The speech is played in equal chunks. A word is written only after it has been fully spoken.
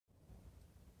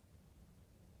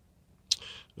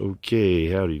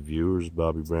Okay, howdy viewers,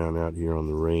 Bobby Brown out here on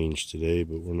the range today,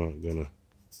 but we're not going to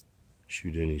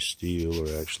shoot any steel,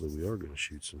 or actually we are going to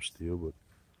shoot some steel, but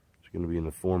it's going to be in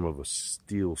the form of a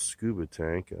steel scuba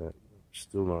tank. I'm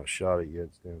still not shot it yet,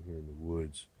 it's down here in the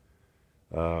woods.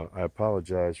 I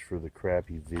apologize for the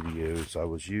crappy videos. I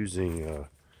was using a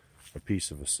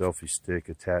piece of a selfie stick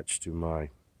attached to my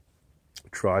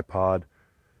tripod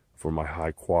for my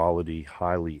high quality,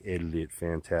 highly edited,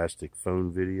 fantastic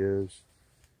phone videos.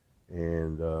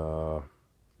 And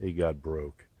it got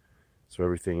broke, so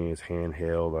everything is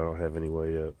handheld. I don't have any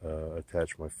way to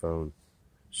attach my phone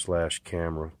 /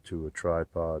 camera to a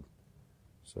tripod,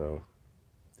 so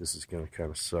this is going to kind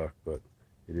of suck, but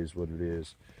it is what it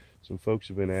is. Some folks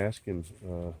have been asking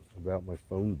about my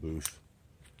phone booth.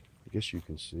 I guess you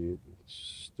can see it.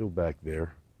 It's still back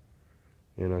there,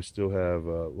 and I still have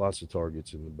lots of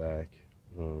targets in the back,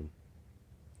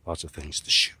 lots of things to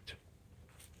shoot.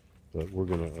 But we're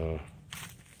going to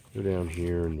go down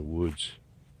here in the woods,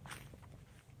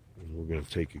 and we're going to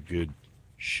take a good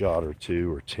shot or 2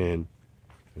 or 10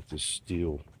 at this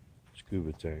steel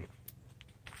scuba tank.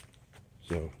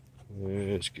 So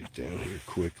let's get down here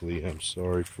quickly. I'm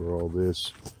sorry for all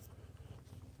this,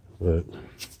 but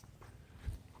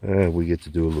we get to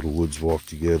do a little woods walk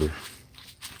together.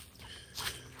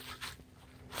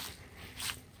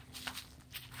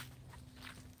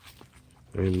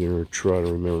 I'm going to try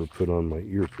to remember to put on my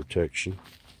ear protection.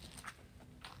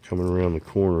 Coming around the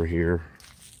corner here,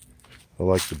 I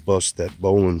like to bust that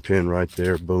bowling pin right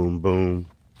there. Boom, boom.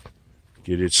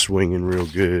 Get it swinging real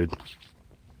good.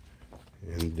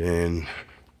 And then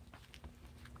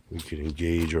we can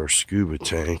engage our scuba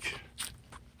tank,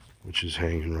 which is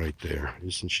hanging right there.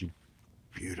 Isn't she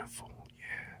beautiful?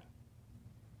 Yeah.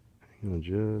 Hang on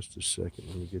just a second.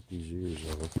 Let me get these ears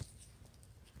on.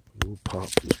 We'll pop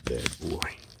this bad boy.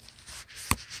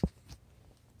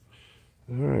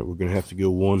 Alright, we're going to have to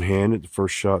go one-handed. The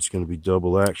first shot's going to be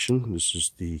double action. This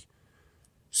is the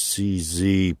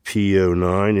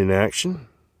CZ-P09 in action.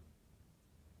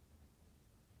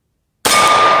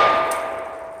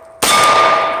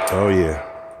 Oh yeah.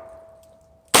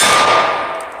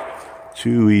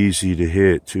 Too easy to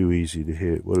hit, too easy to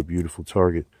hit. What a beautiful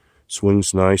target.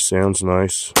 Swings nice, sounds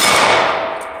nice.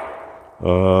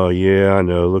 Oh, yeah, I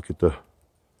know. Look at the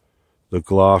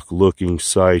Glock-looking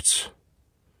sights.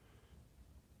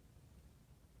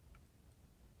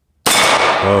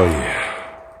 Oh, yeah.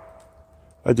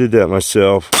 I did that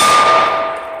myself.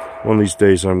 One of these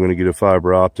days, I'm going to get a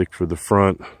fiber optic for the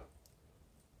front.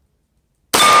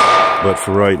 But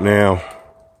for right now,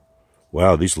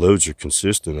 wow, these loads are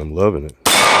consistent. I'm loving it.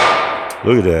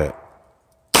 Look at that.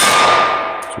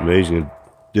 It's amazing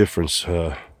difference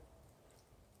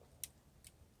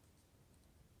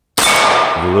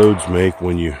the loads make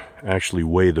when you actually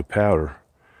weigh the powder.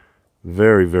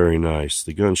 Very, very nice.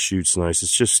 The gun shoots nice.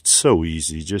 It's just so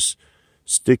easy. Just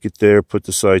stick it there, put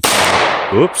the sights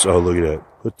on. Oops, oh, look at that.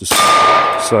 Put the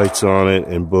sights on it,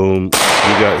 and boom,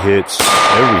 you got hits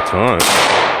every time.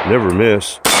 Never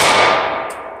miss.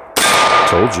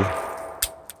 Told you.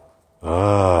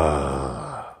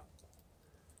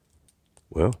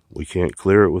 Well, we can't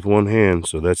clear it with one hand,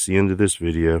 so that's the end of this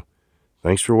video.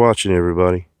 Thanks for watching,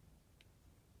 everybody.